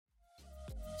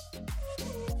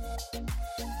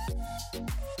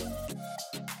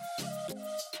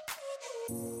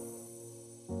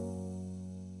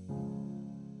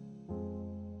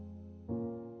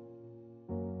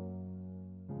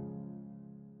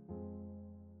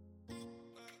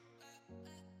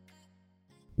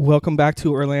Welcome back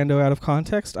to Orlando Out of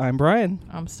Context. I'm Brian.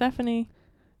 I'm Stephanie.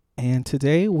 And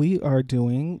today we are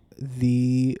doing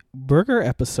the burger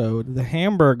episode, the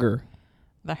hamburger.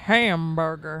 The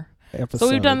hamburger Episode.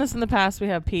 So we've done this in the past. We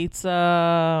have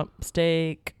pizza,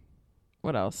 steak,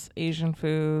 what else? Asian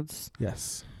foods.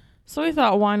 Yes. So we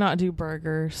thought, why not do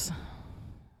burgers?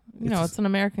 It's an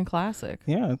American classic.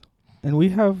 Yeah. And we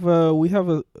have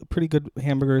a pretty good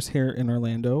hamburgers here in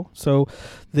Orlando. So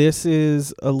this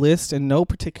is a list in no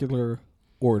particular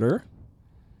order,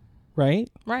 right?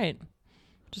 Right.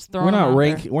 Just throwing We're not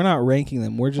ranking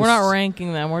them. We're not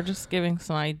ranking them. We're just giving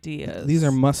some ideas. These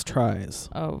are must tries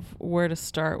of where to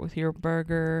start with your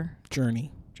burger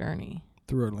journey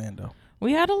through Orlando.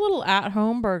 We had a little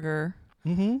at-home burger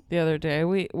the other day.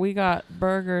 We got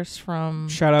burgers from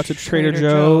shout out to Trader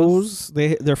Joe's.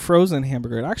 They're frozen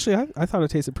hamburger. Actually, I thought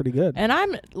it tasted pretty good. And I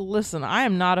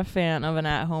am not a fan of an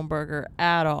at-home burger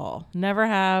at all. Never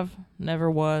have, never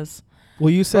was. Well,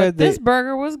 you said this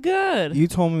burger was good. You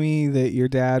told me that your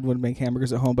dad would make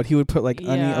hamburgers at home, but he would put a lot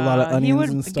of onions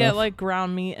and stuff. He would get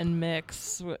ground meat and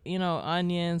mix,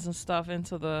 onions and stuff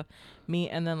into the meat,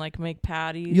 and then make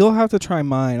patties. You'll have to try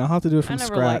mine. I'll have to do it from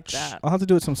scratch. Liked that. I'll have to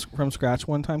do it from scratch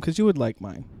one time because you would like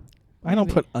mine. Maybe. I don't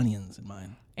put onions in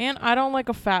mine. And I don't like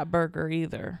a fat burger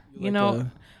either.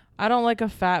 I don't like a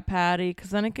fat patty because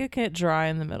then it could get dry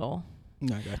in the middle. I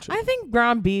got you. I think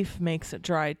ground beef makes it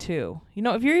dry too.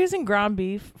 If you're using ground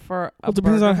beef for it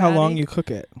depends on how long you cook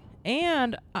it.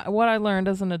 And what I learned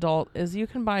as an adult is you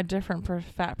can buy different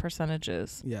fat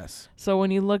percentages. Yes. So when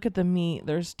you look at the meat,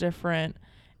 there's different.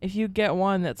 If you get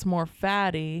one that's more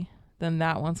fatty, then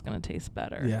that one's going to taste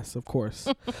better. Yes, of course.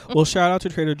 Well, shout out to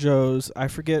Trader Joe's. I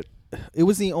forget. It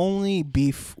was the only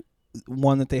beef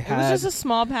one that they had. It was just a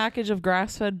small package of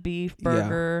grass-fed beef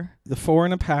burger. Yeah. The 4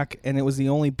 in a pack, and it was the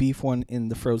only beef one in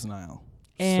the frozen aisle.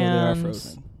 And so they are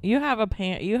frozen. You have a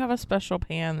pan. You have a special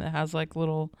pan that has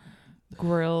little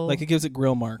grill. It gives it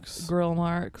grill marks. Grill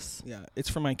marks. Yeah, it's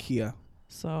from IKEA.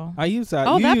 So I use that.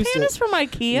 Oh, that pan is from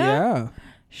IKEA? Yeah.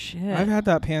 Shit. I've had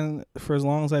that pan for as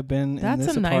long as I've been in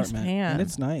this apartment. That's a nice pan. And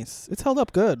it's nice. It's held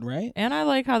up good, right? And I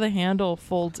like how the handle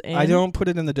folds in. I don't put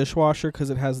it in the dishwasher because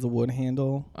it has the wood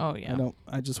handle. Oh, yeah.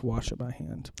 I just wash it by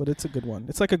hand. But it's a good one.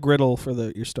 It's like a griddle for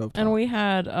your stove. And we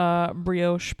had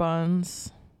brioche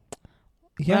buns.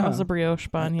 Yeah. That was a brioche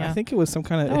bun, yeah. I think it was some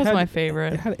kind of... That was my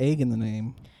favorite. It had egg in the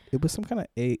name. It was some kind of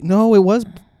egg. No, it was...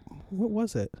 What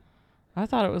was it? I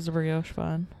thought it was a brioche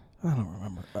bun. I don't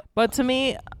remember. But to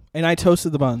me... And I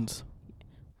toasted the buns.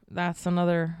 That's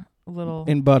another little...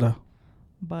 In butter.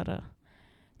 Butter.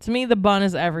 To me, the bun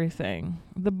is everything.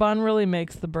 The bun really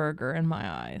makes the burger in my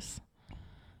eyes.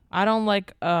 I don't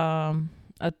like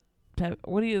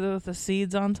what do you do with the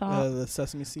seeds on top? The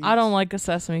sesame seeds. I don't like a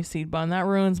sesame seed bun. That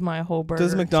ruins my whole burger.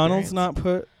 Does McDonald's experience. not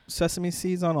put sesame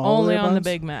seeds on all Only their on buns? the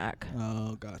Big Mac.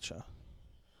 Oh, gotcha.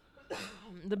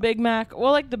 The Big Mac,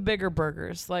 the bigger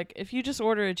burgers. If you just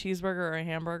order a cheeseburger or a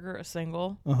hamburger, a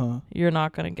single, you're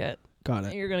not going to get... Got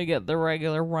it. You're going to get the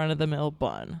regular run-of-the-mill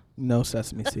bun. No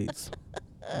sesame seeds.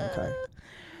 Okay.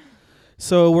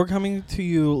 So we're coming to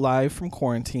you live from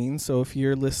quarantine. So if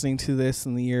you're listening to this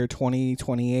in the year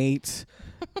 2028,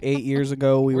 8 years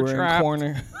ago, we were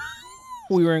in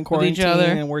we were in quarantine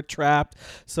and we're trapped.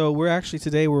 So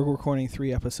today we're recording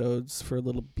 3 episodes for a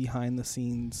little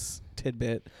behind-the-scenes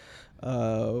tidbit.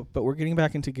 But we're getting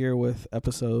back into gear with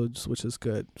episodes, which is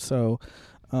good. So...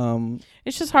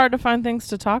 it's just hard to find things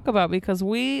to talk about because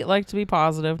we like to be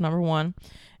positive, number one,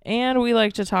 and we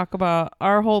like to talk about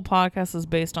our whole podcast is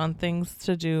based on things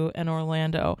to do in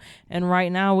Orlando, and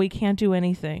right now we can't do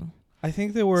anything. I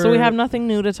think that so we have nothing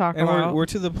new to talk about. We're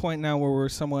to the point now where we're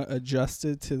somewhat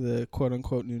adjusted to the quote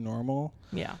unquote new normal.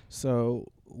 Yeah.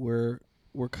 So we're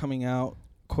coming out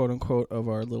quote unquote of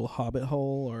our little hobbit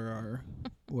hole or our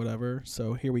whatever.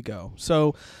 So here we go.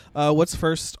 So what's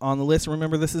first on the list?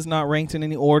 Remember, this is not ranked in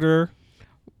any order.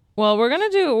 Well, we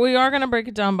are going to break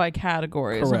it down by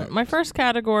categories. Correct. My first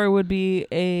category would be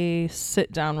a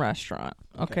sit down restaurant.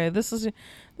 Okay. This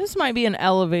might be an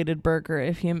elevated burger,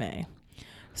 if you may.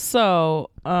 So,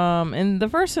 and the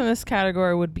first in this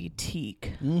category would be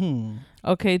Teak. Mm-hmm.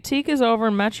 Okay. Teak is over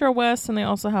in Metro West, and they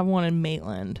also have one in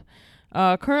Maitland.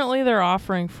 Currently, they're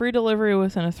offering free delivery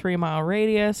within a 3-mile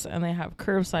radius, and they have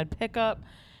curbside pickup.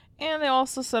 And they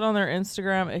also said on their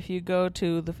Instagram, if you go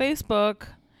to the Facebook,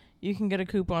 you can get a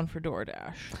coupon for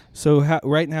DoorDash. So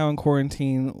right now in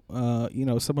quarantine,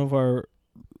 some of our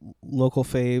local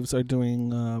faves are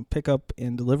doing pickup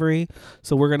and delivery.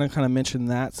 So we're going to kind of mention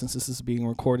that since this is being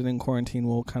recorded in quarantine.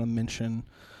 We'll kind of mention,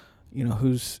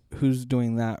 who's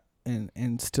doing that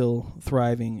and still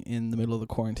thriving in the middle of the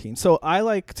quarantine. So I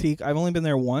like Teak. I've only been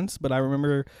there once, but I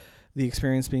remember the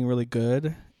experience being really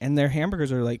good. And their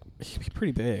hamburgers are like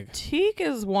pretty big. Teak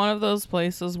is one of those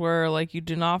places where like you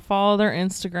do not follow their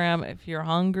Instagram if you're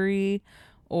hungry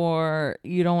or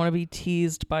you don't want to be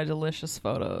teased by delicious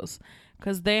photos.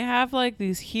 Because they have like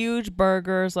these huge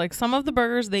burgers. Like some of the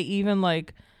burgers they even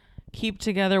like keep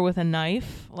together with a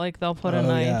knife. Like they'll put a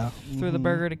knife through the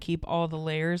burger to keep all the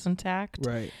layers intact.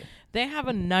 Right. They have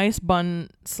a nice bun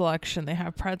selection. They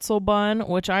have pretzel bun,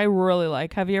 which I really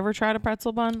like. Have you ever tried a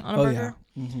pretzel bun on a burger?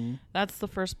 Yeah. Mm-hmm. That's the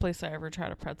first place I ever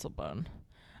tried a pretzel bun.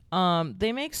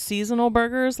 They make seasonal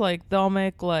burgers. Like they'll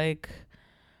make like,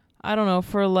 I don't know,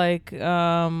 for like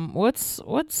what's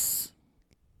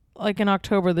like in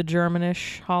October, the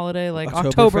Germanish holiday, like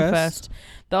Oktoberfest.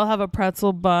 They'll have a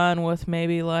pretzel bun with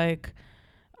maybe like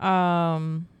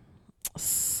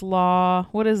slaw.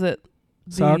 What is it?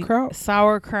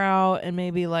 Sauerkraut and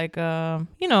maybe like so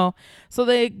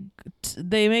they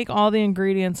make all the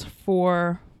ingredients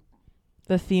for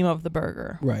the theme of the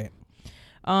burger. Right.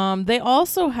 They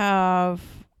also have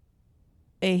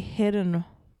a hidden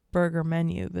burger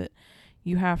menu that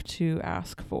you have to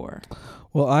ask for.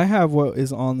 Well, I have what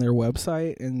is on their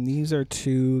website, and these are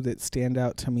two that stand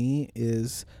out to me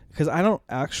is because I don't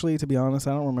actually, to be honest,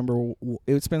 I don't remember.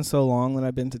 It's been so long that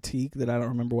I've been to Teak that I don't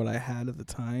remember what I had at the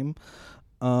time.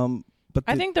 But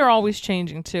I think they're always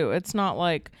changing too. It's not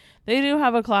like they do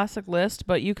have a classic list,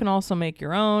 but you can also make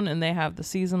your own, and they have the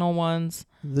seasonal ones.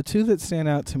 The two that stand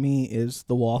out to me is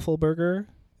the waffle burger.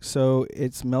 So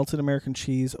it's melted American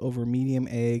cheese over medium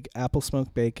egg, apple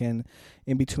smoked bacon,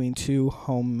 in between two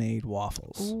homemade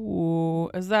waffles. Ooh,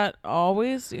 is that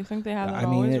always? Do you think they have that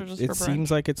always, or just for brunch? It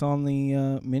seems like it's on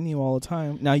the menu all the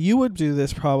time. Now you would do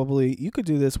this probably. You could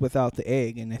do this without the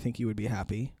egg, and I think you would be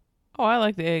happy. Oh, I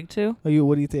like the egg too. Oh, you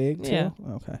would eat the egg too? Yeah.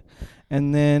 Okay.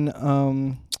 And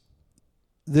then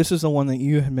this is the one that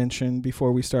you had mentioned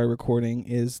before we started recording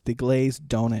is the glazed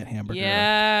donut hamburger.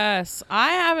 Yes.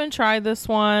 I haven't tried this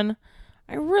one.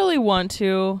 I really want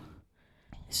to.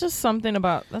 It's just something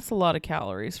about, that's a lot of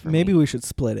calories for me. Maybe we should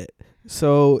split it.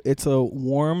 So it's a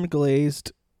warm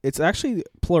glazed, it's actually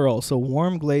plural, so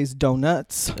warm glazed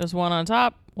donuts. There's one on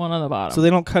top, one on the bottom. So they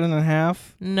don't cut it in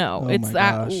half? No,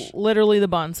 it's literally the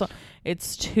bun. So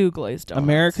it's two glazed donuts.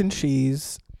 American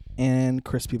cheese and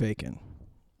crispy bacon.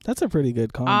 That's a pretty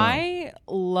good combo. I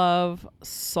love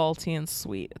salty and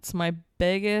sweet. It's my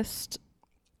biggest,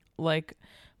 like,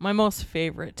 my most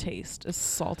favorite taste is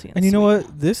salty and sweet. And you know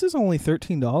what? This is only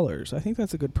 $13. I think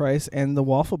that's a good price. And the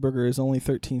waffle burger is only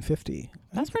 $13.50.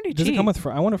 That's pretty cheap. Does it come with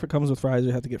fries? I wonder if it comes with fries or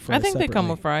you have to get fries separately. I think they come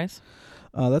with fries.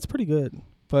 That's pretty good.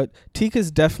 But Teak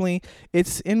is definitely,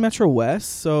 it's in Metro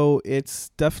West, so it's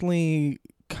definitely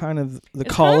kind of the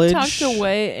college. It's tucked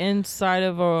away inside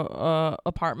of a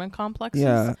apartment complexes.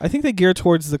 Yeah, I think they gear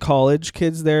towards the college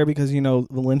kids there because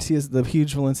Valencia's the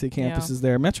huge Valencia campus is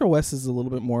there. Metro West is a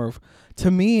little bit more of,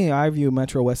 to me, I view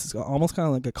Metro West as almost kind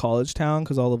of like a college town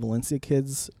because all the Valencia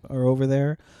kids are over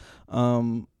there.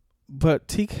 But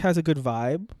Teak has a good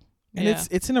vibe. And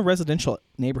it's in a residential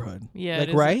neighborhood. Yeah,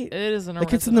 right? It is in a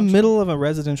it's in the middle of a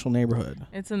residential neighborhood.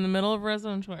 It's in the middle of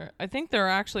residential. I think there are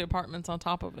actually apartments on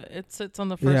top of it. It sits on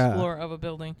the first floor of a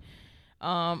building.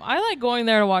 I like going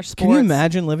there to watch sports. Can you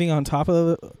imagine living on top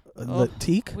of the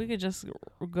Teak? We could just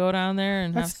go down there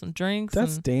and have some drinks.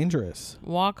 That's dangerous.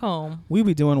 Walk home. We'd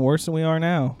be doing worse than we are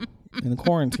now in the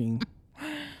quarantine.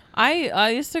 I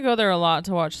used to go there a lot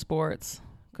to watch sports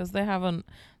because they have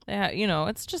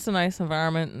it's just a nice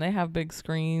environment and they have big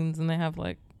screens and they have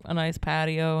like a nice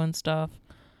patio and stuff.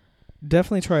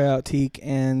 Definitely try out Teak.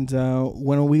 And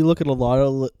when we look at a lot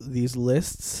of these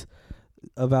lists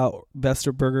about best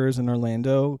of burgers in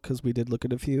Orlando, because we did look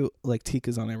at a few, like Teak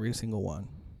is on every single one.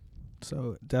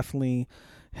 So definitely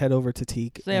head over to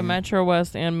Teak. They have Metro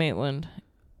West and Maitland.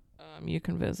 You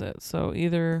can visit. So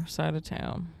either side of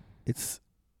town. It's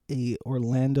a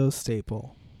Orlando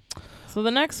staple. So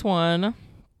the next one,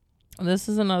 this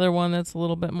is another one that's a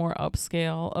little bit more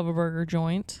upscale of a burger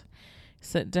joint.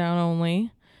 Sit down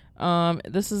only.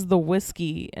 This is the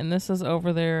Whiskey, and this is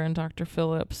over there in Dr.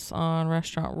 Phillips on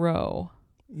Restaurant Row.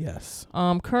 Yes.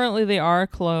 Currently they are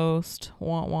closed.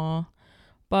 Wah wah.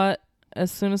 But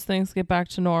as soon as things get back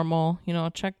to normal,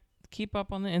 keep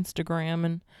up on the Instagram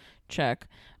and check.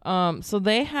 So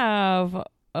they have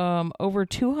over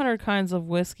 200 kinds of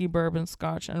whiskey, bourbon,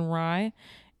 scotch, and rye.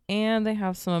 and they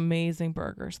have some amazing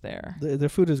burgers there. Their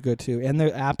food is good too, and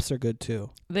their apps are good too.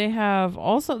 They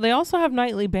also have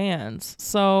nightly bands,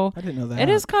 so I didn't know that. it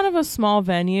is kind of a small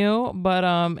venue, but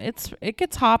it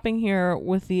gets hopping here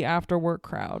with the after work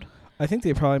crowd. I think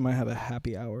they probably might have a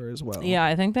happy hour as well. Yeah,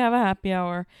 I think they have a happy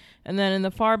hour. And then in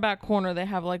the far back corner, they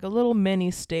have like a little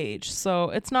mini stage. So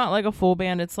it's not like a full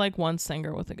band. It's like one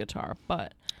singer with a guitar,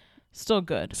 but still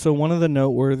good. So one of the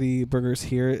noteworthy burgers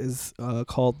here is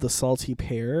called the Salty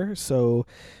Pear. So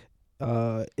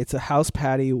it's a house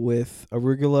patty with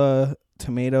arugula,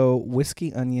 tomato,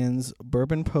 whiskey onions,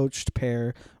 bourbon poached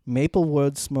pear, maple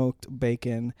wood smoked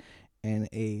bacon, and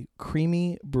a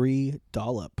creamy brie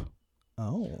dollop.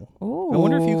 Oh. Ooh. I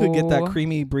wonder if you could get that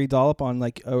creamy brie dollop on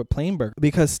like a plain burger,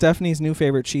 because Stephanie's new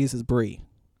favorite cheese is brie.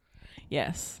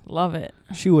 Yes, love it.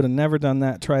 She would have never done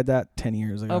that, tried that 10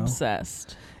 years ago.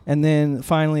 Obsessed. And then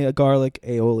finally a garlic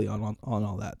aioli on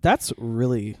all that. That's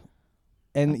really...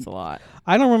 And that's a lot.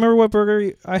 I don't remember what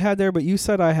burger I had there, but you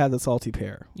said I had the Salty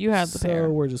Pear. You had the pear.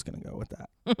 So we're just going to go with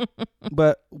that.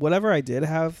 But whatever I did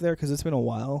have there, because it's been a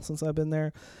while since I've been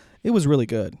there, it was really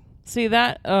good. See,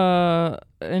 that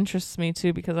interests me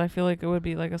too, because I feel like it would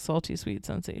be like a salty sweet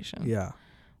sensation. Yeah.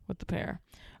 With the pear.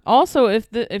 Also,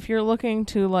 if you're looking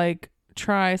to like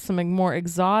try some more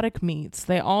exotic meats,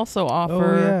 they also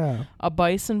offer a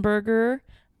bison burger,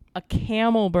 a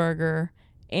camel burger,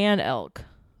 and elk.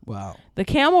 Wow. The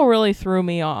camel really threw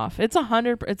me off. It says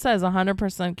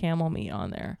 100% camel meat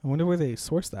on there. I wonder where they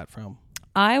sourced that from.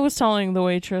 I was telling the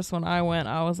waitress when I went,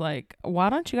 I was like, why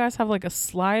don't you guys have like a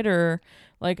slider,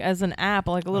 like as an app,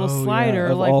 like a little slider,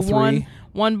 of like all three?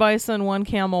 one bison, one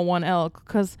camel, one elk?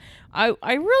 Because I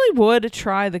really would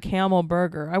try the camel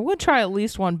burger. I would try at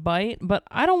least one bite, but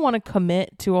I don't want to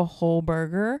commit to a whole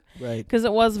burger. Right. Because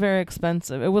it was very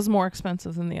expensive. It was more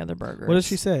expensive than the other burgers. What did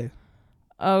she say?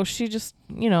 Oh, she just,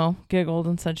 giggled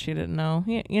and said she didn't know.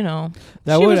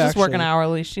 That she was just working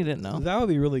hourly. She didn't know. That would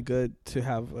be really good to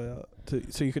have,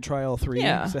 so you could try all three.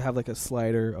 Yeah. To have like a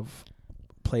slider of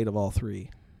plate of all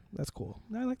three. That's cool.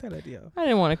 I like that idea. I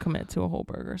didn't want to commit to a whole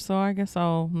burger, so I guess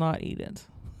I'll not eat it.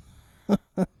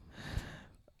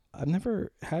 I've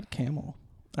never had camel.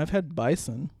 I've had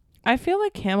bison. I feel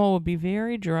like camel would be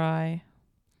very dry.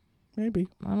 Maybe.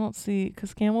 I don't see,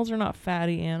 because camels are not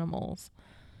fatty animals.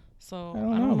 So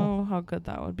I don't know how good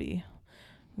that would be.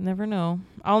 Never know.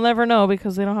 I'll never know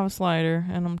because they don't have a slider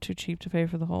and I'm too cheap to pay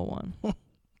for the whole one.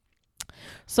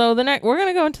 So we're going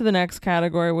to go into the next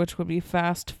category, which would be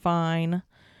fast fine.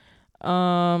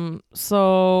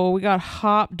 So we got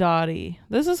Hop Dottie.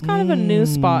 This is kind of a new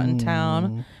spot in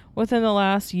town. Within the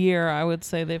last year, I would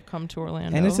say they've come to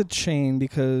Orlando. And it's a chain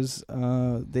because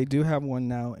they do have one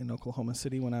now in Oklahoma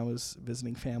City. When I was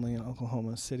visiting family in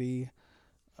Oklahoma City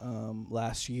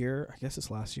last year, I guess it's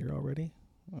last year already.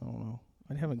 I don't know.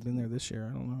 I haven't been there this year.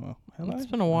 I don't know. It's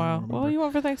been a while. Well, you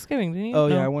went for Thanksgiving, didn't you? Oh,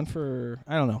 yeah, I went for,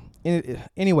 I don't know.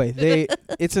 Anyway,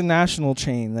 it's a national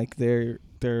chain. Like they're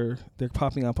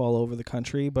popping up all over the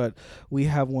country, but we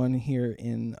have one here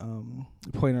in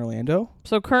Point Orlando.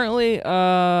 So currently,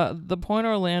 the Point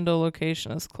Orlando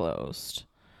location is closed.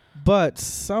 But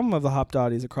some of the Hop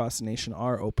Dotties across the nation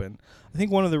are open. I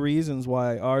think one of the reasons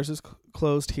why ours is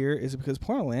closed here is because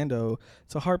Point Orlando,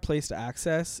 it's a hard place to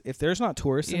access. If there's not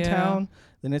tourists in town,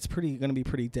 then it's going to be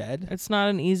pretty dead. It's not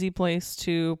an easy place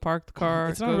to park the car.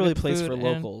 It's not really a place for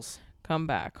locals. Come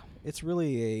back. It's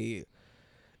really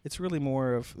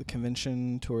more of the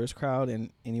convention tourist crowd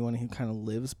and anyone who kind of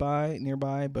lives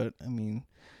nearby. But I mean,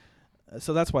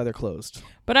 so that's why they're closed.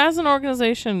 But as an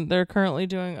organization, they're currently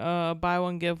doing a buy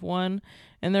one, give one.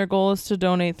 And their goal is to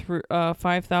donate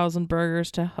 5,000 burgers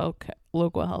to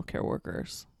local healthcare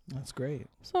workers. That's great.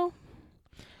 So,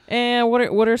 and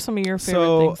what are some of your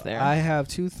favorite things there? I have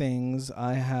two things.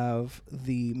 I have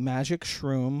the Magic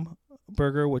Shroom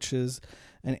burger, which is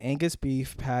an Angus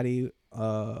beef patty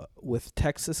with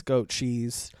Texas goat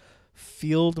cheese,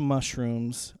 field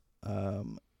mushrooms,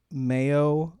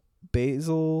 mayo,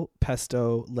 basil,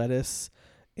 pesto, lettuce,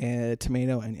 and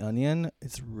tomato and onion.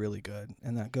 It's really good.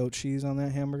 And that goat cheese on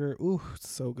that hamburger, ooh, it's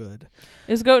so good.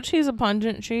 Is goat cheese a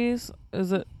pungent cheese?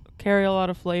 Does it carry a lot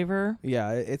of flavor?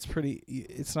 Yeah,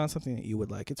 it's not something that you would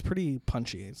like. It's pretty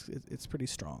punchy. It's pretty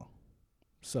strong.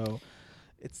 So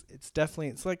it's definitely,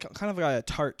 it's like kind of got a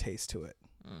tart taste to it.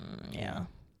 Yeah.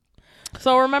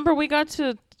 So remember we got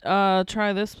to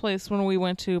try this place when we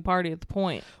went to Party at the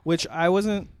Point. Which I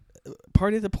wasn't,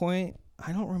 Party at the Point,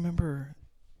 I don't remember.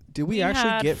 Did we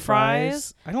actually get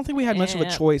fries? I don't think we had much of a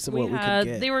choice of what we could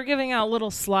get. They were giving out little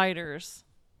sliders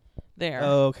there.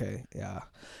 Oh, okay. Yeah.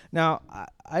 Now,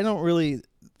 I don't really,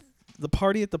 the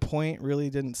Party at the Point really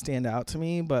didn't stand out to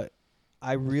me, but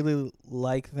I really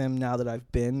like them now that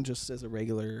I've been just as a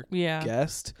regular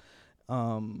guest.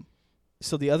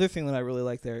 So the other thing that I really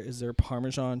like there is their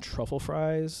Parmesan truffle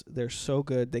fries. They're so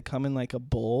good. They come in like a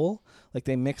bowl. Like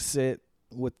they mix it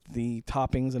with the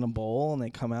toppings in a bowl and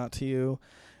they come out to you.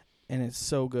 And it's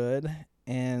so good.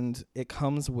 And it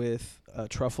comes with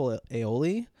truffle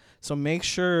aioli. So make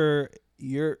sure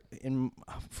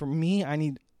for me, I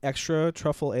need extra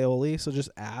truffle aioli. So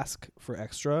just ask for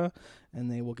extra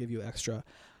and they will give you extra.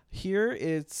 Here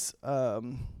it's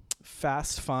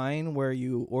fast fine where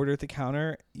you order at the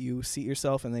counter, you seat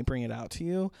yourself and they bring it out to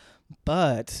you.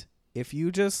 But if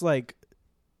you just like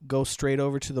go straight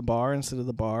over to the bar instead of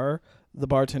the bar, the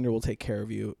bartender will take care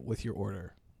of you with your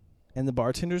order. And the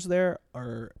bartenders there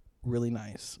are really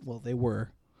nice. Well, they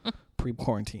were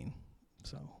pre-quarantine.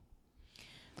 So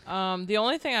the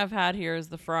only thing I've had here is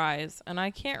the fries, and I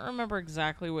can't remember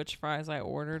exactly which fries I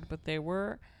ordered, but they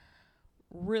were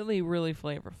really, really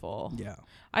flavorful. Yeah.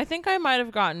 I think I might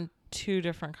have gotten 2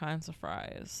 different kinds of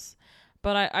fries.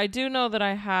 But I do know that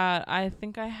I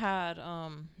had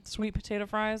sweet potato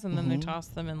fries, and then they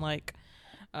tossed them in like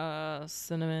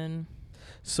cinnamon.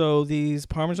 So these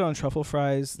Parmesan truffle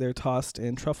fries, they're tossed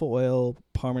in truffle oil,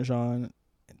 Parmesan,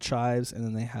 chives, and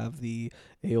then they have the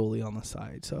aioli on the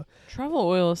side. So truffle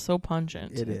oil is so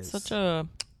pungent. It's such a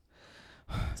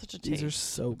taste. These are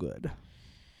so good.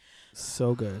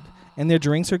 So good. And their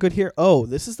drinks are good here. Oh,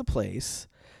 this is the place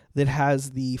that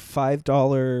has the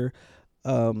 $5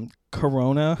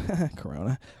 Corona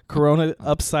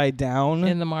upside down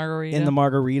in the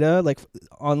margarita. Like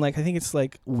on like I think it's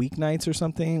like weeknights or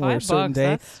something or a certain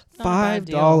day.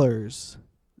 $5.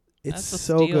 It's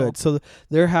so good. So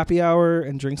their happy hour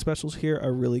and drink specials here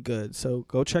are really good. So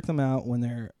go check them out when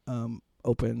they're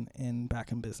open and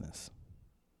back in business.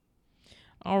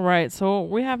 All right. So what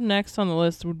we have next on the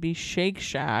list would be Shake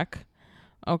Shack.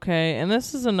 Okay. And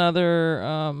this is another,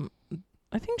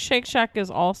 I think Shake Shack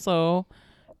is also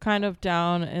kind of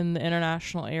down in the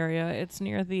international area. It's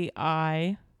near the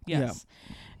I. Yes.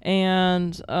 Yeah.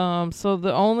 And so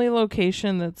the only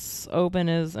location that's open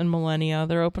is in Millenia.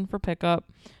 They're open for pickup.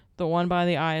 The one by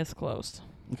the I is closed.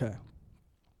 Okay.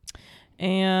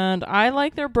 And I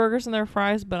like their burgers and their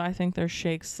fries, but I think their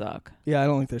shakes suck. Yeah, I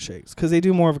don't like their shakes because they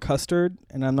do more of a custard,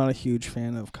 and I'm not a huge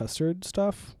fan of custard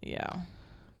stuff. Yeah.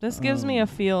 This gives me a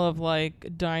feel of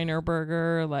like diner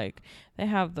burger. Like they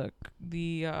have the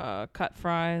cut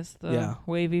fries, the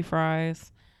wavy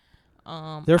fries.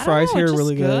 Their fries here are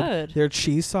really good. Their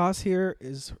cheese sauce here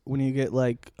is when you get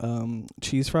like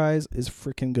cheese fries is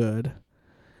freaking good.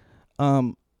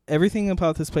 Everything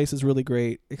about this place is really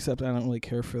great, except I don't really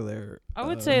care for their I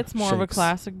would say it's more shakes. of a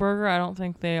classic burger. I don't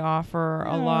think they offer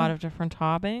a lot of different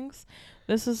toppings.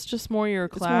 This is just more your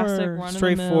classic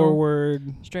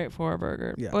straightforward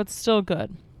burger. Yeah. But it's still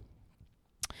good.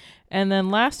 And then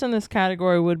last in this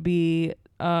category would be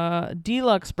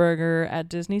Deluxe Burger at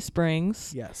Disney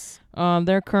Springs. Yes.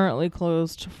 They're currently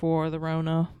closed for the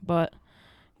Rona, but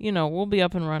we'll be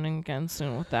up and running again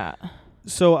soon with that.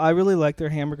 So I really like their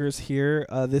hamburgers here.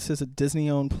 This is a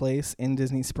Disney-owned place in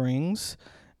Disney Springs.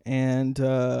 And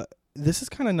this is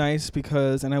kind of nice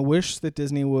because, and I wish that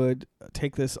Disney would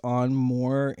take this on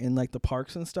more in like the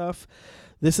parks and stuff.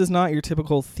 This is not your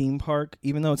typical theme park.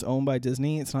 Even though it's owned by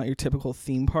Disney, it's not your typical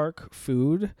theme park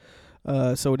food.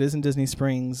 So it is in Disney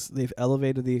Springs. They've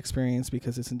elevated the experience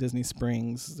because it's in Disney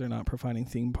Springs. They're not providing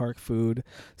theme park food.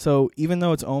 So even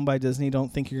though it's owned by Disney,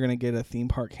 don't think you're going to get a theme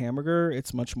park hamburger.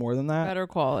 It's much more than that. Better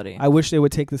quality. I wish they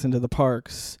would take this into the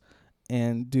parks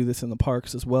and do this in the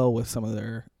parks as well with some of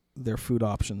their food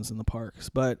options in the parks.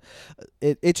 But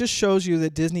it just shows you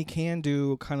that Disney can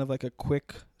do kind of like a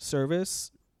quick service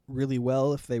really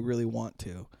well if they really want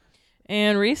to.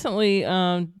 And recently,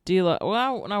 I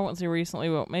won't say recently,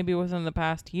 but maybe within the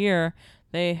past year,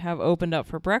 they have opened up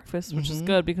for breakfast, which is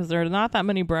good because there are not that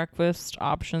many breakfast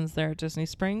options there at Disney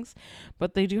Springs.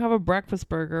 But they do have a breakfast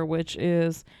burger, which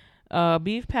is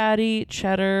beef patty,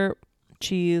 cheddar,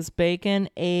 cheese, bacon,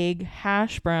 egg,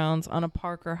 hash browns on a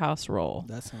Parker House roll.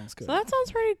 That sounds good. So that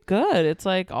sounds pretty good. It's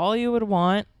like all you would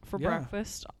want for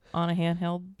breakfast on a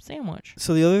handheld sandwich.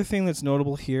 So the other thing that's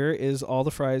notable here is all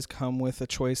the fries come with a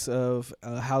choice of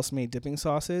house-made dipping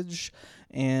sausage,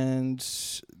 and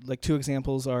like 2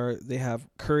 examples are they have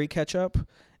curry ketchup,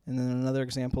 and then another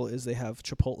example is they have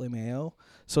chipotle mayo.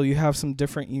 So you have some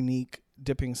different unique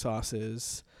dipping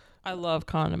sauces. I love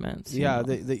condiments. Yeah,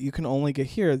 that you can only get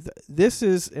here. This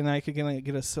is, and I could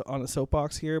get on a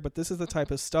soapbox here, but this is the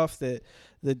type of stuff that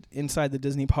inside the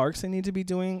Disney parks they need to be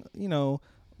doing,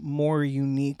 more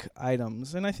unique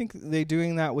items. And I think they're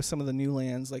doing that with some of the new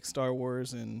lands like Star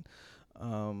Wars and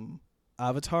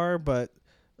Avatar, but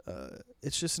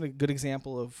it's just a good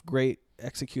example of great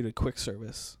executed quick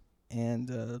service.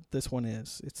 And this one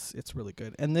it's really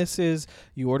good. And this is,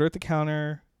 you order at the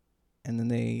counter, and then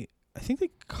they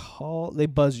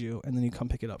buzz you, and then you come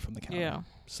pick it up from the counter. Yeah.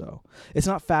 So it's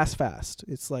not fast.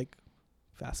 It's like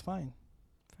fast fine.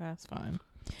 Fast fine.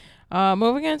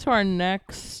 Moving into our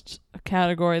next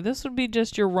category, this would be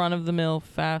just your run-of-the-mill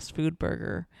fast food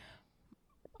burger,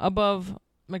 above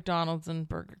McDonald's and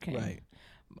Burger King.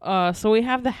 Right. So we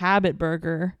have the Habit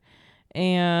Burger,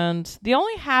 and the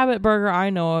only Habit Burger I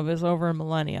know of is over in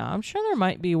Millennia. I'm sure there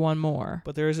might be one more.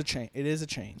 But there is a chain. It is a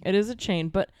chain. It is a chain,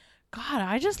 but God,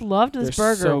 I just loved this They're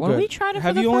burger. so When good. we tried it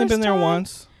Have for the you only first been there time-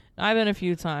 once? I've been a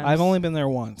few times. I've only been there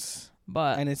once.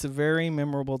 But And it's a very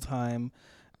memorable time.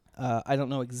 I don't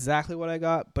know exactly what I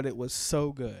got, but it was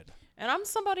so good. And I'm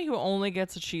somebody who only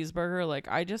gets a cheeseburger. Like,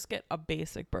 I just get a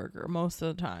basic burger most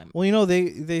of the time. Well, you know,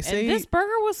 they say And this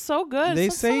burger was so good. they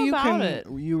Something say you about can it.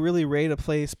 you really rate a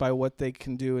place by what they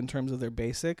can do in terms of their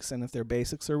basics, and if their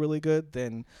basics are really good,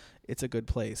 then it's a good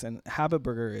place. And Habit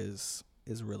Burger is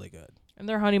really good. And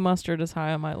their honey mustard is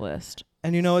high on my list.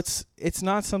 And you know, it's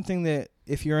not something that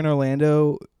if you're in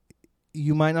Orlando,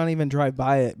 you might not even drive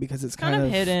by it, because it's Kind kind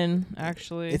of hidden,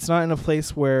 actually. It's not in a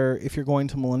place where if you're going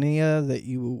to Millennia that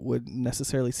you would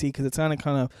necessarily see, because it's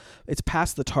it's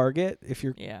past the Target. If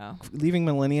you're leaving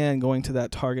Millennia and going to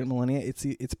that Target Millennia,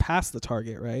 it's past the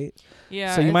Target, right?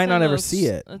 Yeah. So you might not ever those, see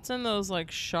it. It's in those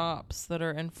like shops that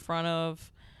are in front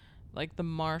of like the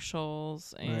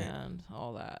Marshalls and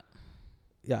all that.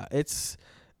 Yeah, it's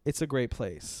a great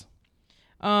place.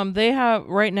 They have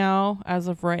as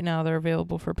of right now, they're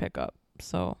available for pickup.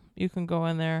 So you can go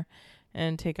in there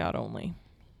and take out only.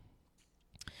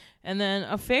 And then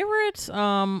a favorite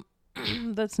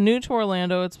that's new to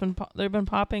Orlando, they've been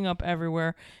popping up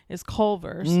everywhere, is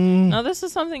Culver's. Now this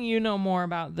is something you know more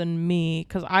about than me,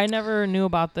 because I never knew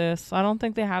about this. I don't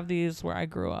think they have these where I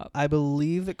grew up. I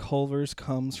believe that Culver's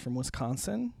comes from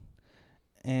Wisconsin,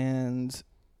 and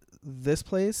this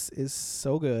place is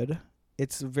so good.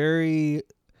 The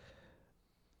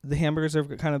hamburgers are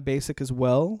kind of basic as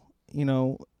well. You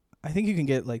know, I think you can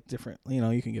get like different,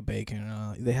 you can get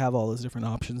bacon. They have all those different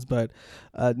options, but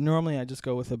normally I just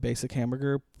go with a basic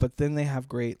hamburger. But then they have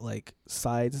great like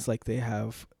sides, like they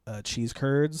have cheese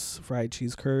curds, fried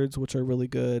cheese curds, which are really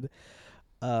good.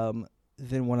 Then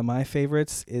one of my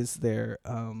favorites is their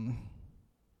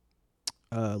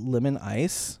lemon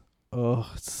ice. Oh,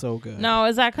 it's so good. Now,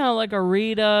 is that kind of like a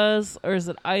Rita's, or is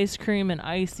it ice cream and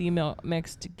icy milk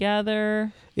mixed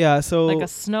together? Yeah, so like a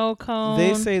snow cone.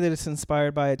 They say that it's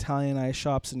inspired by Italian ice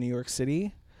shops in New York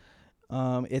City.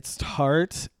 It's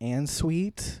tart and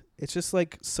sweet. It's just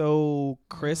like so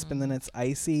crisp, and then it's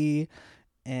icy,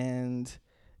 and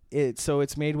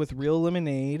it's made with real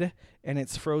lemonade, and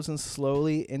it's frozen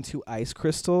slowly into ice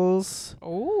crystals.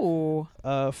 Oh.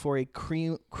 For a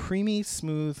creamy,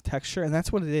 smooth texture, and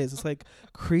that's what it is. It's like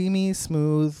creamy,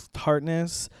 smooth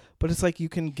tartness, but it's like you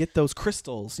can get those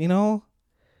crystals, Yeah.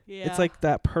 It's like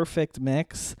that perfect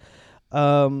mix.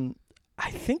 I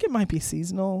think it might be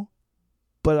seasonal,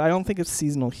 but I don't think it's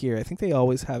seasonal here. I think they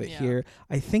always have it here.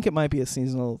 I think it might be a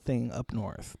seasonal thing up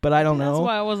north, but I don't know. That's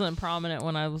why it wasn't prominent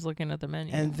when I was looking at the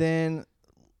menu. And then,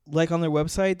 like on their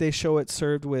website, they show it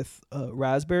served with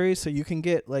raspberries, so you can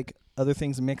get like other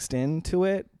things mixed into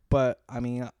it. But I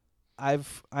mean, I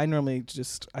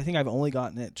think I've only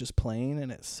gotten it just plain,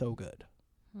 and it's so good.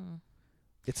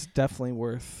 It's definitely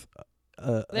worth.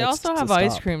 They also have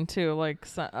ice cream too, like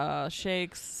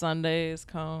shakes, sundaes,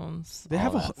 cones. They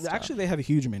have they have a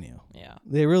huge menu. Yeah,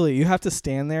 you have to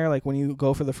stand there like when you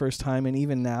go for the first time, and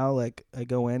even now, like I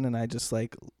go in and I just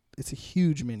like it's a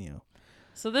huge menu.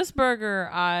 So this burger,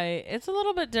 it's a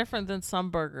little bit different than some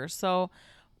burgers. So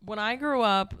when I grew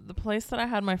up, the place that I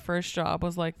had my first job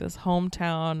was like this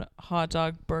hometown hot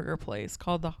dog burger place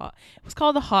called it was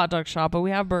called the Hot Dog Shop, but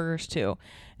we have burgers too.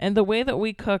 And the way that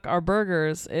we cook our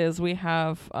burgers is we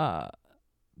have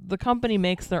the company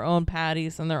makes their own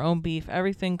patties and their own beef.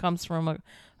 Everything comes from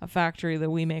a factory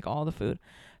that we make all the food.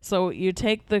 So you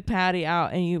take the patty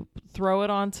out and you throw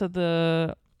it onto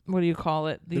the what do you call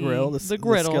it? The griddle, the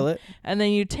griddle, the skillet. And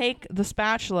then you take the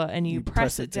spatula and you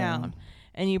press it down.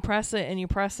 And you press it and you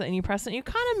press it and you press it. And you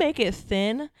kind of make it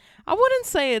thin. I wouldn't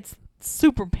say it's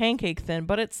super pancake thin,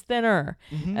 but it's thinner.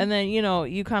 Mm-hmm. And then,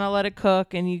 you kind of let it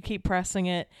cook and you keep pressing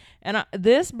it. And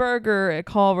this burger at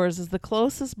Culver's is the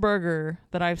closest burger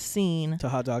that I've seen to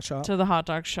Hot Dog Shop? To the Hot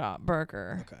Dog Shop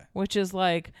burger. Okay. Which is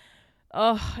like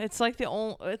it's like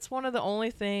it's one of the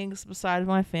only things besides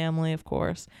my family, of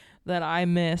course, that I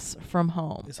miss from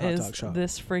home It's hot dog shop.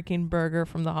 this freaking burger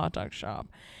from the hot dog shop.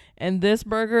 And this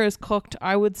burger is cooked,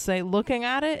 I would say, looking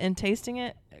at it and tasting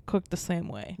it, cooked the same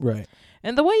way. Right.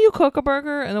 And the way you cook a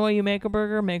burger and the way you make a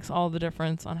burger makes all the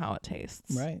difference on how it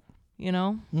tastes. Right. You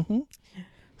know? Mm-hmm.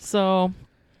 So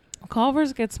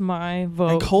Culver's gets my vote.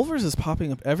 And Culver's is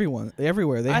popping up everywhere.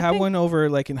 They I have think- one over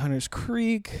like in Hunters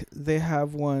Creek. They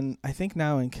have one, I think,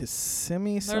 now in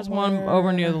Kissimmee. There's somewhere. one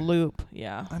over near the Loop.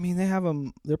 Yeah. I mean, they have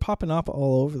them. They're popping up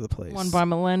all over the place. One by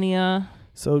Millennia.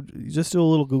 So you just do a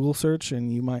little Google search,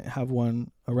 and you might have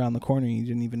one around the corner. You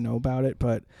didn't even know about it,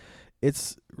 but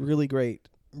it's really great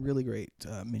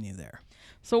menu there.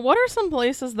 So what are some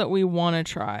places that we want to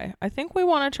try? I think we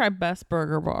want to try Best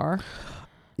Burger Bar.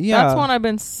 Yeah, That's one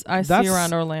I see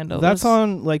around Orlando. That's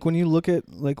on, like, when you look at,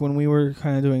 like, when we were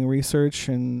kind of doing research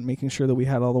and making sure that we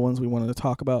had all the ones we wanted to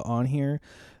talk about on here,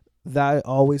 that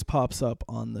always pops up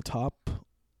on the top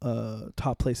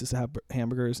places to have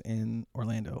hamburgers in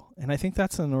Orlando. And I think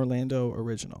that's an Orlando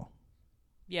original,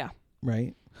 Yeah.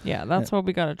 right? Yeah, that's what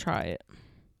we got to try it.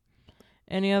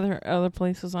 Any other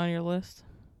places on your list?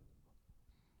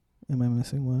 Am I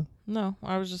missing one? No,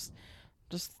 I was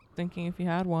just thinking if you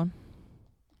had one.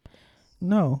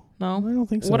 No, I No. don't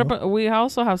think so. What about we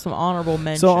also have some honorable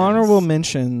mentions. So honorable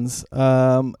mentions,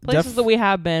 places that we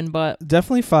have been, but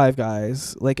definitely Five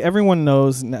Guys. Like, everyone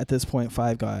knows at this point,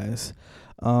 Five Guys.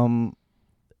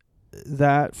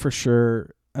 That for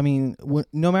sure. I mean,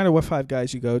 no matter what Five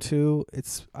Guys you go to,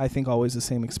 it's, I think, always the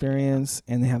same experience.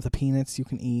 And they have the peanuts you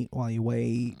can eat while you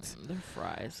wait. their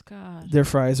fries, God. Their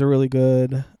fries are really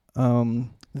good.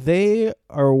 They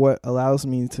are what allows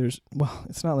me to, well,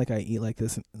 it's not like I eat like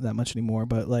this that much anymore,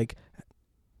 but, like,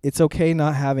 it's okay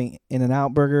not having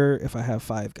In-N-Out Burger if I have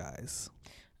Five Guys.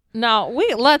 Now,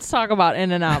 let's talk about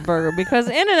In-N-Out Burger because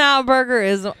In-N-Out Burger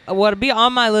is what be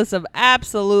on my list of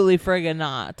absolutely friggin'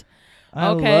 not. I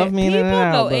Okay, love me an people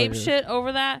In-N-Out go ape Burger. shit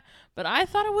over that, but I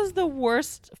thought it was the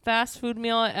worst fast food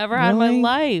meal I ever had in my Really?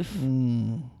 life.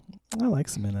 I like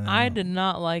some In-N-Out. I did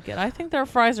not like it. I think their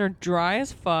fries are dry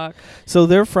as fuck. So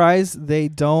their fries, they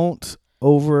don't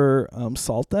over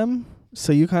salt them.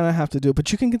 So you kind of have to do it.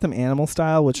 But you can get them animal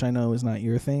style, which I know is not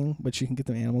your thing. But you can get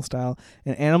them animal style.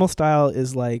 And animal style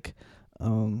is like,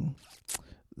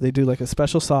 they do like a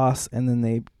special sauce, and then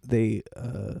they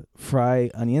fry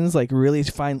onions like really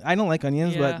fine. I don't like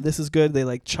onions, Yeah. but this is good. They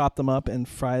like chop them up and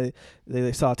fry.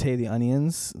 They saute the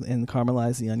onions and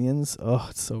caramelize the onions. Oh,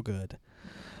 it's so good.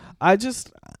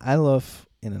 I love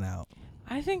In-N-Out.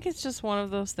 I think it's just one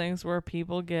of those things where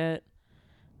people get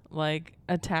like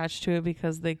attached to it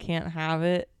because they can't have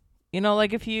it. You know,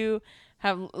 like if you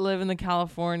live in the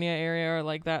California area or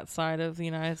like that side of the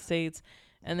United States,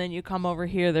 and then you come over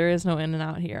here, there is no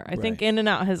In-N-Out here. I think Right.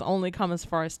 In-N-Out has only come as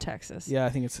far as Texas. Yeah, I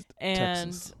think it's And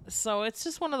Texas. so it's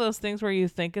just one of those things where you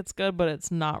think it's good, but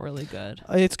it's not really good.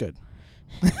 It's good.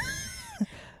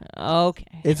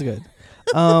 Okay. It's good.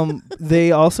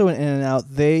 They also in In-N-Out,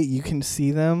 you can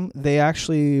see them. They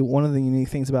actually, one of the unique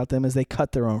things about them is they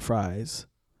cut their own fries.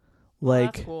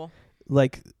 Like, that's cool.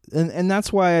 like, and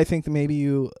that's why I think that maybe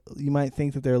you might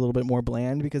think that they're a little bit more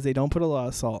bland because they don't put a lot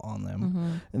of salt on them.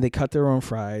 Mm-hmm. And they cut their own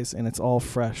fries, and it's all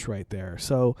fresh right there.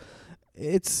 So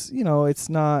it's, it's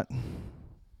not,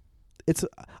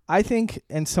 I think,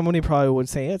 and somebody probably would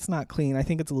say it's not clean. I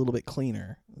think it's a little bit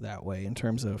cleaner that way in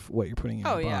terms of what you're putting in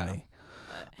your body.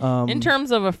 In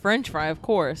terms of a French fry, of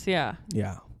course, yeah.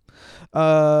 Yeah.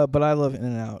 But I love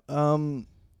In-N-Out.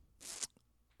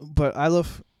 But I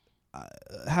love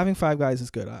having Five Guys is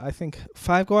good. I think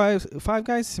Five Guys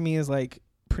to me is like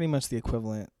pretty much the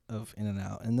equivalent of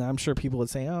In-N-Out. And I'm sure people would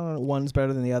say, oh, one's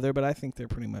better than the other, but I think they're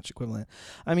pretty much equivalent.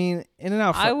 I mean,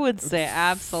 In-N-Out. I would say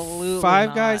absolutely Five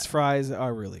not. Guys fries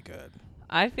are really good.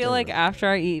 I feel They're like really after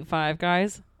I eat Five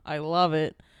Guys, I love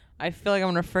it. I feel like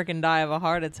I'm going to freaking die of a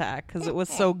heart attack because it was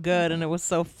so good and it was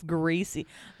so greasy.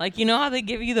 Like, you know how they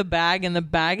give you the bag and the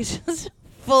bag is just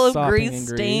full of Sopping grease in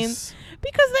stains?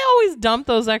 Because they always dump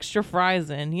those extra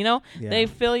fries in, you know? Yeah. They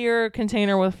fill your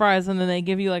container with fries and then they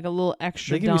give you like a little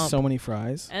extra They give dump. you so many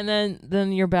fries. And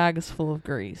then your bag is full of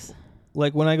grease.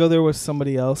 Like when I go there with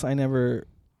somebody else,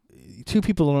 two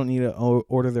people don't need to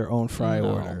order their own fry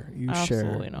No, order. You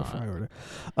absolutely share not. a fry order.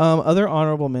 Other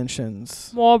honorable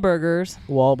mentions. Wahlburgers.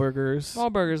 Wahlburgers.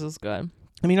 Wahlburgers is good.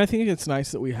 I mean, I think it's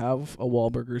nice that we have a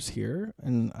Wahlburgers here,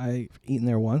 and I've eaten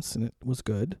there once, and it was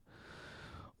good.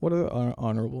 What are the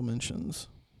honorable mentions?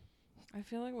 I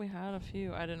feel like we had a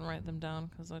few. I didn't write them down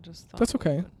because I just thought That's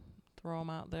okay. throw them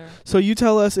out there. So you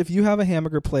tell us if you have a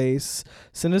hamburger place,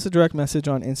 send us a direct message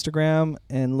on Instagram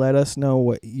and let us know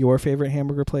what your favorite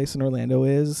hamburger place in Orlando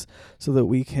is so that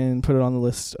we can put it on the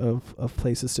list of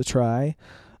places to try.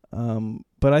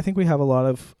 But I think we have a lot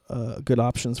of good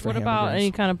options for hamburgers. What about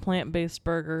any kind of plant-based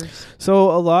burgers?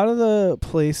 So a lot of the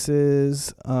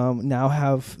places now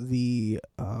have the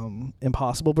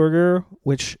Impossible Burger,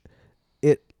 which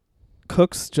it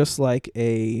cooks just like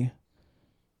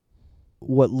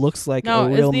what looks like a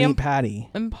real meat patty.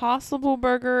 Impossible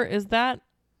Burger, is that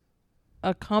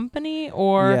a company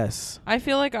or? Yes. I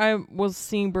feel like I was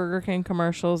seeing Burger King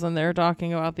commercials and they're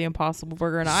talking about the Impossible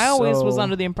Burger, and I always was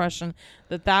under the impression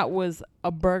that was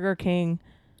a Burger King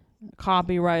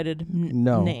copyrighted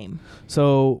name.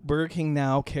 So Burger King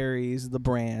now carries the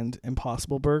brand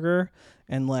Impossible Burger,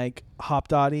 and like Hop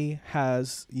Dottie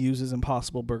uses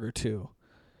Impossible Burger too.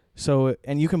 So,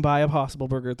 and you can buy Impossible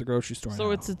Burger at the grocery store. So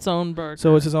now. It's its own burger.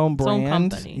 So it's its own brand. Its own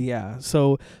company. Yeah.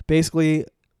 So basically,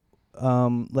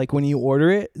 like when you order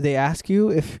it, they ask you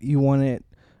if you want it,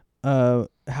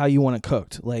 how you want it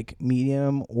cooked, like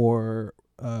medium or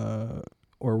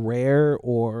rare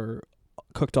or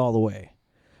cooked all the way,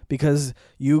 because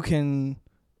you can,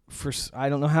 I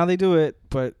don't know how they do it,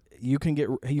 but you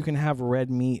can have red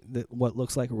meat what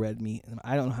looks like red meat.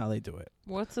 I don't know how they do it.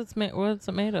 What's it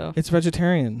made of? It's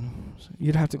vegetarian.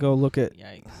 You'd have to go look at.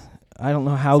 Yikes. I don't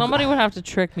know how. Somebody would have to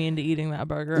trick me into eating that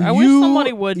burger. I wish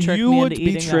somebody would trick me into eating that burger.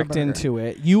 You would be tricked into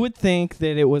it. You would think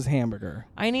that it was hamburger.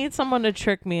 I need someone to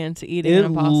trick me into eating an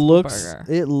Impossible Burger.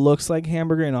 It looks like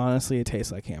hamburger, and honestly, it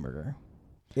tastes like hamburger.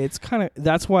 It's kind of,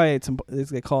 that's why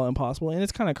they call it Impossible, and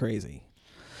it's kind of crazy.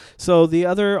 So the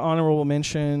other honorable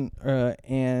mention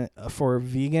and for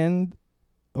vegan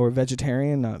or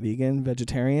vegetarian, not vegan,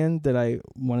 vegetarian, that I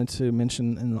wanted to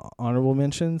mention in the honorable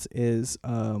mentions is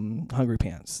Hungry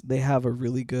Pants. They have a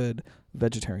really good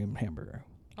vegetarian hamburger.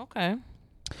 Okay.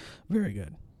 Very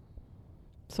good.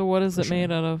 So what is it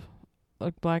made out of?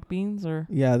 Like black beans or?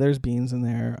 Yeah, there's beans in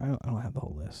there. I don't have the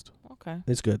whole list. Okay.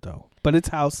 It's good though. But it's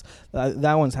house.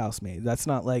 That one's house made. That's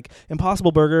not like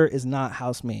Impossible Burger is not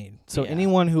house made. So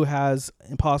anyone who has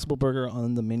Impossible Burger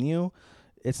on the menu,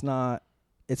 it's not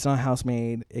house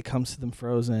made. It comes to them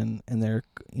frozen, and they're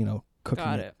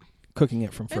cooking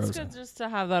it from frozen. It's good just to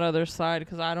have that other side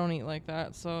because I don't eat like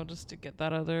that. So just to get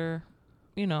that other,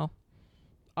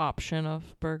 option of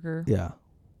burger. Yeah.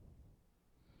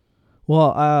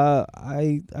 Well,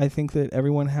 I think that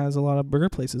everyone has a lot of burger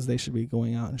places they should be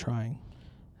going out and trying.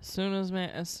 As soon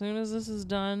as this is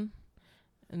done,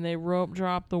 and they rope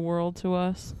drop the world to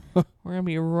us, we're gonna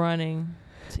be running.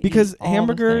 Because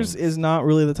hamburgers is not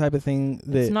really the type of thing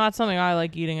that... It's not something I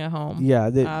like eating at home. Yeah,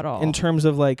 at all. In terms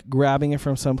of like grabbing it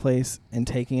from someplace and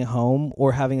taking it home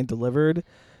or having it delivered,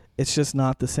 it's just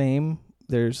not the same.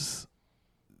 You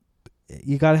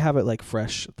got to have it like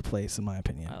fresh at the place, in my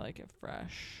opinion. I like it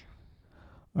fresh.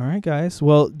 All right, guys.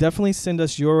 Well, definitely send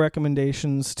us your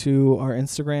recommendations to our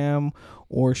Instagram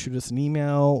or shoot us an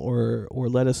email or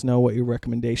let us know what your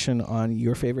recommendation on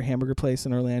your favorite hamburger place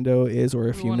in Orlando is, or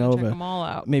if you know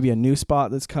of maybe a new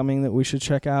spot that's coming that we should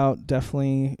check out.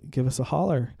 Definitely give us a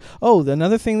holler. Oh,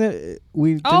 another thing that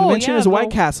we didn't mention is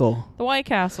White Castle. The White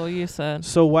Castle, you said.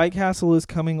 So White Castle is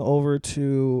coming over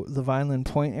to the Vineland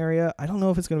Point area. I don't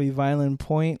know if it's going to be Vineland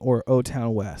Point or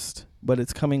O-Town West, but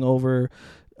it's coming over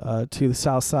to the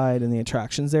south side in the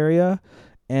attractions area,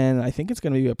 and I think it's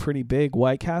going to be a pretty big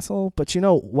White Castle. But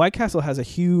White Castle has a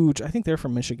huge, I think they're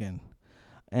from Michigan,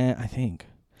 and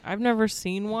I've never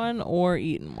seen one or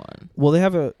eaten one. Well, they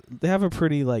have a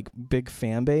pretty like big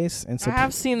fan base, and so I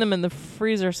have seen them in the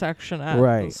freezer section at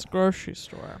the grocery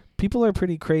store. People are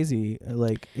pretty crazy,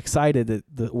 like excited that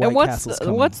the White Castle's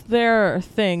coming. What's their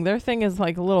thing? Their thing is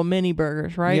like little mini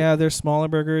burgers, right? Yeah, they're smaller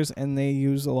burgers, and they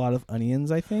use a lot of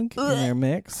onions, I think, in their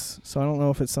mix. So I don't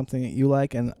know if it's something that you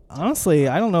like, and honestly,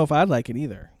 I don't know if I'd like it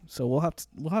either. So we'll have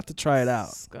to try it out.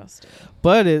 Disgusting.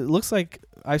 But it looks like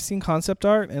I've seen concept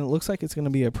art, and it looks like it's going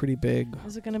to be a pretty big.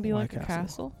 Is it going to be like a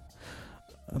castle?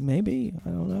 Maybe, I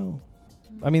don't know.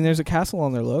 I mean, there's a castle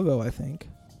on their logo, I think.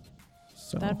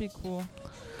 So that'd be cool.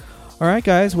 All right,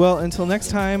 guys. Well, until next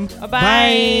time.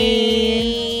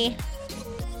 Bye.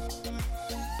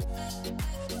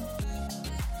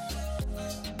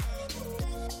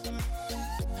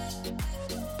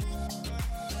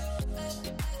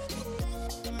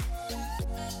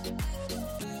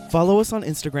 Follow us on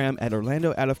Instagram at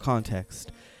Orlando Out of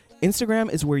Context.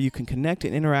 Instagram is where you can connect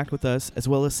and interact with us, as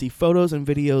well as see photos and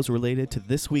videos related to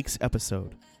this week's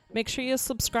episode. Make sure you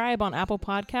subscribe on Apple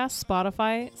Podcasts,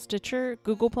 Spotify, Stitcher,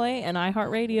 Google Play, and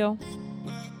iHeartRadio.